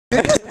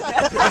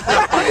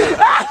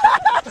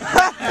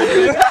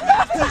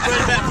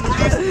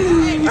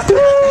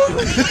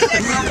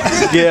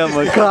Yeah,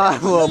 my car,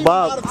 well,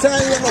 Bob. I'm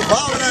telling you, no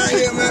Bob down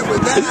here, man.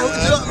 But damn, hook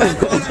you up, man.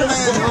 Call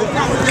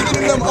that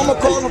man. I'm gonna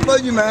call him for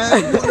you, man.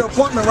 You want the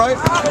appointment, right?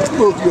 Let's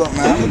hook you up,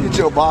 man. I'm gonna get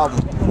you a barber.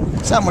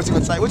 That's how much you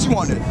gonna take. What you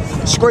want there?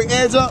 Straight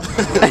edge up?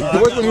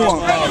 What you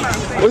want?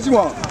 What you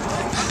want?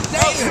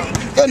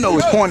 You know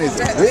which point is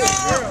it?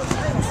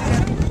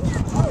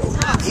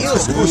 He'll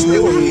squish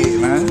the head,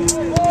 man.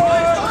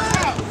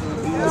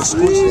 He'll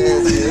squish the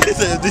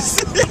head.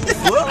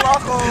 What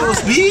rock on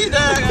speed?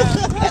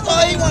 That's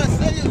all he want to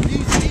say is DC.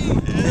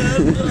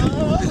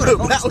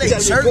 Norfolk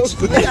State Church.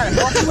 You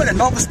went to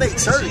Norfolk State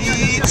Church.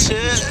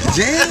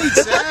 Jeans,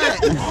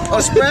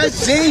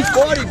 Express jeans,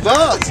 $40.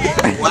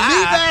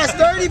 Levi's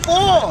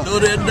 34. No,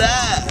 they're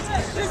not.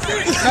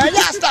 Man,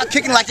 y'all stop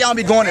kicking like y'all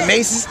be going to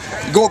Macy's.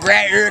 Go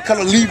grab every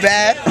color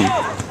Levi.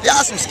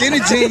 Y'all some skinny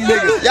jeans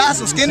niggas. Y'all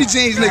some skinny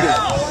jeans niggas.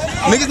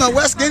 Niggas don't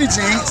wear skinny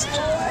jeans.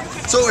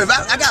 So if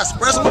I got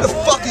Express, what the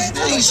fuck is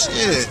these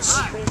shits?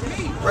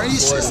 Bring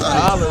these shits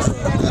up.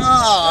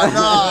 No.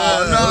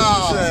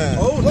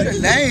 What the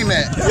name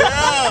at?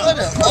 What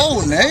the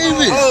old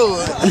name is?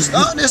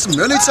 Stop this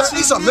military.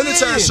 These some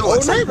military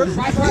shorts.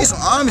 These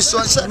some army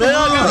shorts. Man,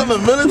 I got them a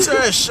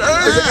military shirt.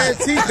 It's an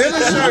antique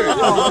military shirt.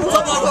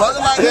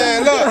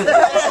 Yeah, look.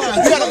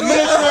 You got a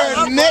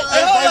military neck.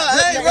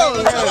 Hey,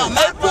 bro.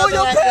 Hey, pull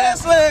your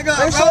pants leg up.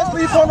 They show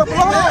sleep on the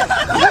floor.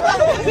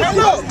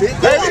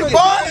 Hey,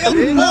 boy.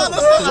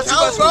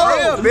 That's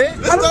real, bitch.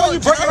 I know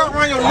you breaking out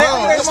around your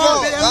neck. Come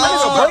on. He's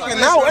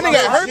breaking out. That nigga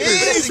got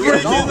herpes.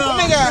 That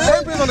nigga got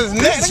herpes on his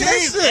neck. Now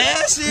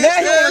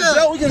he want to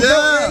joke. We can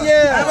joke.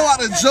 Yeah. I know how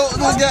to joke.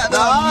 This guy.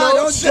 No,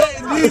 don't joke.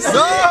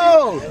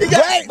 No. He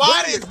got his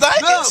body.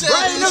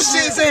 Bring them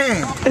shits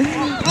in.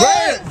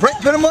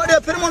 Put him on there.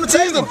 Put him on the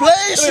table. Play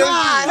shit. He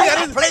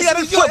got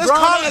his foot. His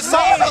collar is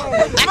soft.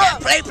 I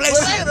got play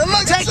shit.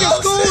 Take your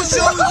school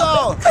shoes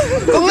off.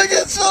 Look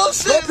at your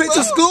shit. Go put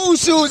your school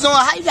shoes on.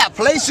 How you got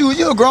play shoes?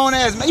 You a grown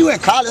ass man. You in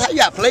college. How you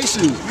got play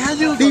shoes? Man,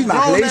 you a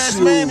grown ass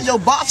man and your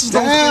boxes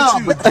don't fit you.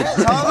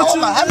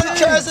 How many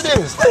carats it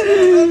is?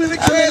 How many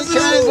carats you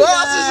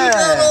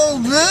got,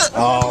 old bitch?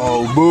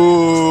 Oh,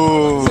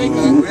 boo.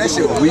 That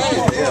shit weak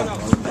as hell.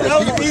 Leg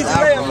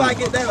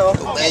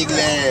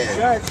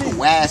lag,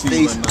 wide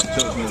face,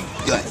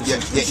 your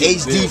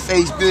HD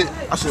face, bitch.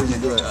 I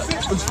shouldn't do that.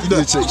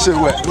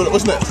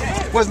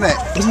 What's next?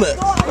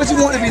 What you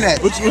want to be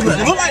next? What's next?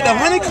 You look like the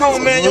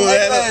honeycomb, man. Your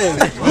fat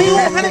ass. You look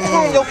like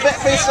honeycomb, your fat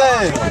face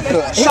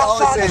ass.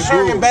 Shot and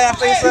shirt and bad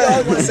face ass.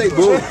 I want to say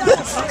boo. I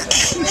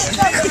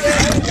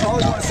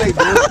always want to say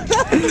boo.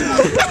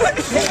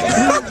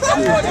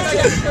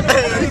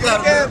 You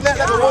gotta let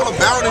that roll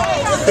about it.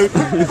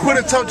 Quit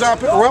a tough job,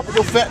 pick her up with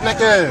your fat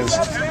neck ass.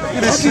 Look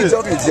at this shit.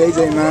 Joking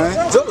JJ,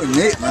 man. Joking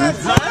Nick, man.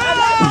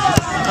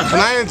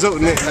 And I ain't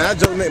joking Nick, man. I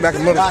joked Nick back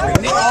in the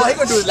morning. Nick, all he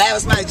gonna do is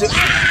last night joke.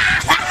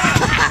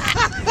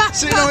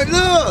 Shit, don't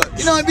look.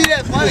 You don't be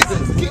that funny.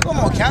 Keep him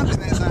on campus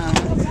next time.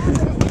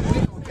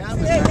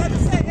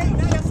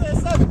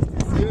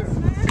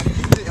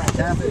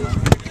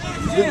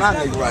 This my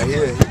nigga right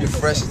here. He the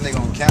freshest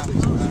nigga on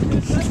campus,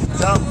 man.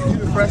 Tell him, he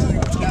the freshest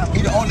nigga on campus.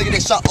 He the only nigga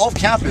that shot off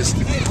campus.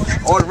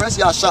 All the rest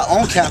of y'all shot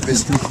on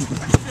campus.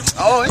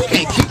 Oh, you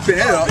can't keep it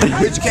up.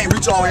 Bitch, you can't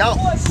reach all the way out.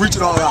 Reach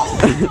it all the way out.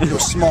 Your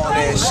small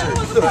ass shit.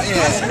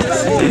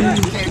 Yeah.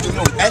 You can't do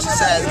no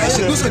exercise, man.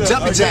 Do some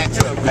jumping jacks.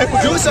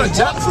 Do some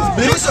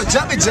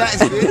jumping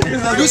jacks,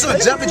 bitch. Do some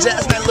jumping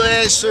jacks, man, little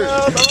ass shirt.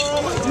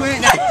 You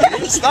ain't that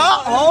bitch.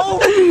 Stop, ho.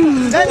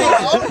 That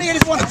nigga, all nigga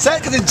just want to tell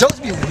because his jokes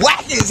be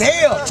wacky as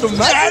hell.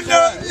 That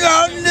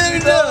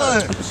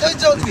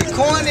jokes be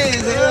corny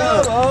as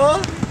hell.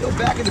 Yo,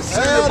 back in the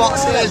cereal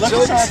box ass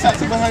jokes. Yeah.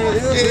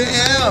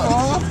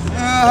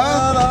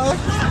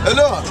 Hey,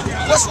 look,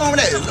 what's wrong with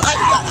that?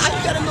 How you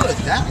got a little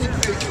down?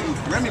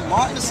 Remy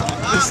Martin or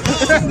something? That's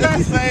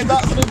the same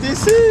doctor from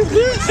DC,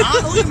 bitch. I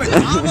don't even.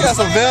 You got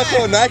some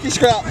Velcro Nike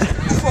strap.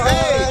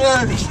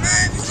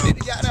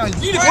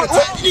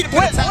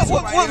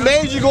 What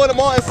made you go in the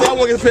mall and say I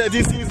want to get a pair of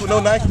DCs with no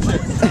Nike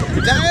shit?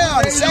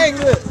 Damn,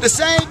 the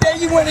same day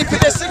you went and put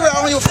that cigarette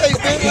on your face,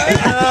 baby. I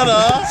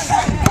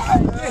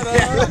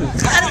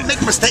didn't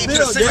make a mistake and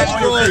put a cigarette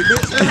on your face,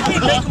 bitch. I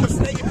didn't make a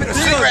mistake and put a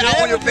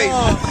cigarette on your face.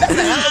 That's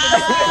a hell of a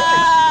mistake.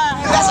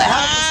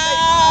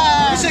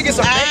 You should get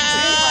some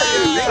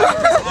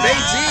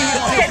Beijing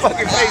on your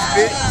fucking face,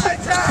 bitch.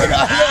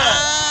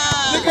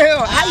 Look at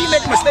him. How you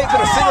make a mistake and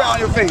put a cigarette on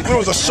your face? It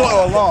was a short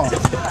or long.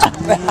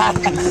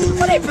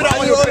 What they put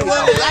on your face?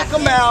 Black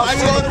them out. Why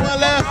you on the one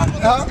left?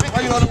 Huh?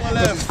 Why you on the one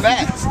left?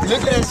 Facts.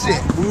 Look at that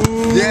shit.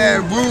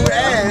 Yeah, boo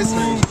ass.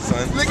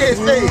 Look at his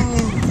face.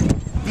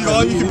 Be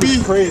all you can be.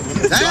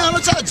 Crazy. Damn,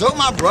 I'm trying to joke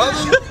my brother.